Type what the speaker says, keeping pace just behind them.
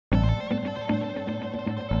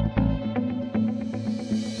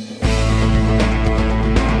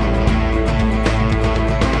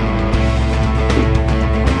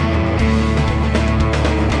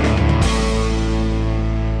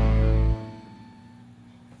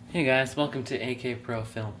Hey guys, welcome to AK Pro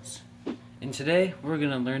Films. And today we're going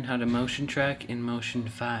to learn how to motion track in Motion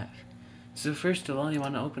 5. So first of all, you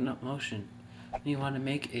want to open up Motion. You want to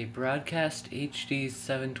make a Broadcast HD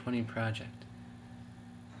 720 project.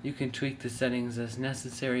 You can tweak the settings as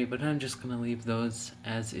necessary, but I'm just going to leave those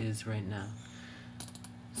as is right now.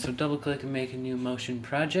 So double click and make a new Motion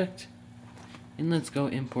project, and let's go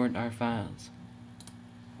import our files.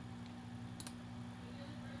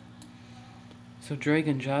 So drag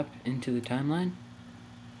and drop into the timeline.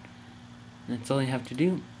 That's all you have to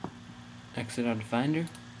do. Exit out of Finder,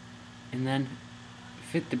 and then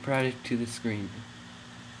fit the project to the screen.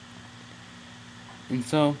 And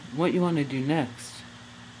so what you want to do next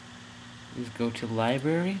is go to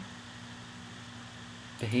Library,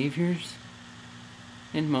 Behaviors,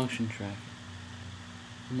 and Motion Tracking.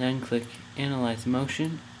 And then click Analyze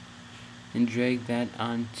Motion and drag that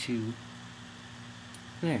onto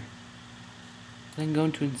there. Then go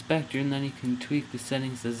into Inspector, and then you can tweak the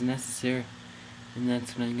settings as necessary, and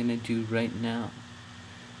that's what I'm going to do right now.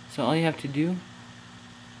 So all you have to do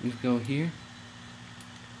is go here,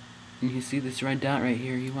 and you see this red dot right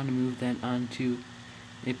here. You want to move that onto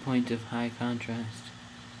a point of high contrast.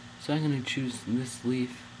 So I'm going to choose this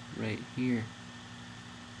leaf right here.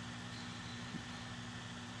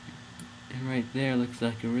 And right there looks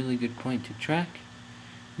like a really good point to track.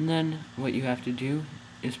 And then what you have to do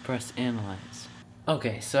is press Analyze.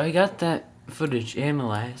 Okay, so I got that footage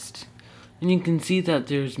analyzed, and you can see that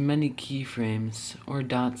there's many keyframes or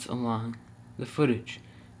dots along the footage.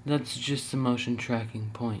 That's just the motion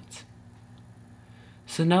tracking points.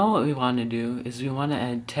 So now what we want to do is we want to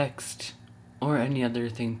add text or any other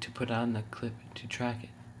thing to put on the clip to track it.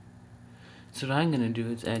 So what I'm going to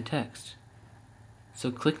do is add text.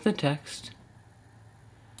 So click the text,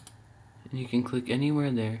 and you can click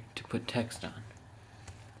anywhere there to put text on.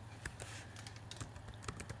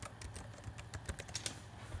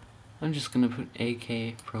 I'm just going to put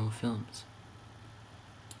AK Pro Films.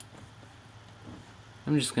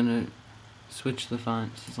 I'm just going to switch the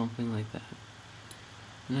font to something like that.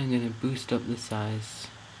 And I'm going to boost up the size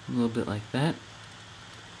a little bit like that.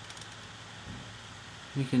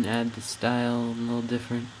 We can add the style a little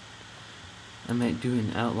different. I might do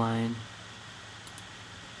an outline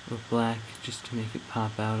with black just to make it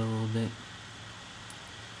pop out a little bit.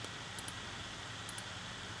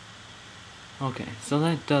 Okay, so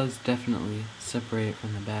that does definitely separate it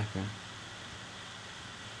from the background.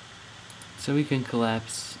 So we can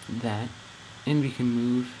collapse that, and we can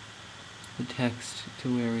move the text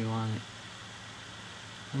to where we want it.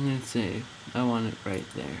 I'm going to say I want it right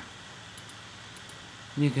there.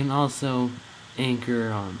 You can also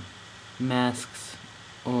anchor masks,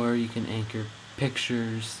 or you can anchor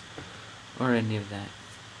pictures, or any of that.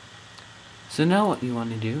 So now what you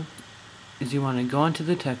want to do is you want to go onto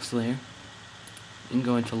the text layer, and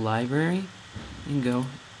go into Library, and go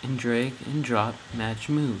and drag and drop Match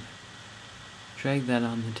Move. Drag that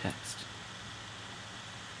on the text.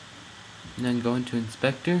 And then go into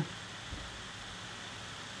Inspector,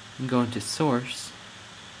 and go into Source,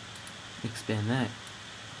 expand that,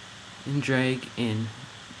 and drag in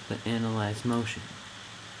the Analyze Motion.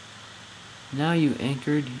 Now you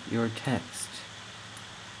anchored your text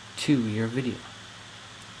to your video.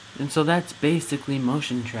 And so that's basically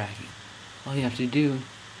motion tracking. All you have to do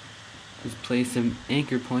is place an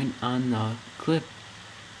anchor point on the clip,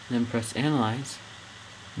 then press Analyze,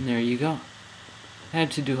 and there you go. I had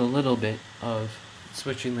to do a little bit of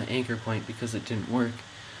switching the anchor point because it didn't work,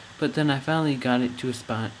 but then I finally got it to a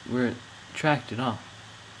spot where it tracked it all.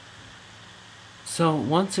 So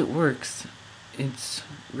once it works, it's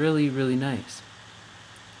really, really nice.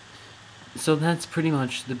 So that's pretty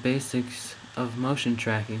much the basics of motion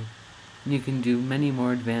tracking. You can do many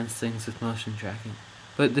more advanced things with motion tracking,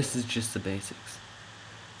 but this is just the basics.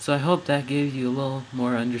 So I hope that gave you a little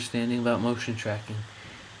more understanding about motion tracking,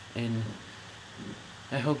 and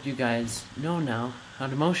I hope you guys know now how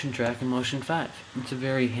to motion track in Motion 5. It's a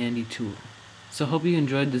very handy tool. So hope you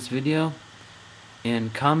enjoyed this video,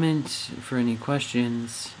 and comment for any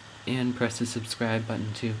questions, and press the subscribe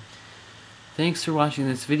button too. Thanks for watching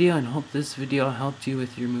this video, and hope this video helped you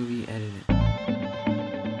with your movie editing.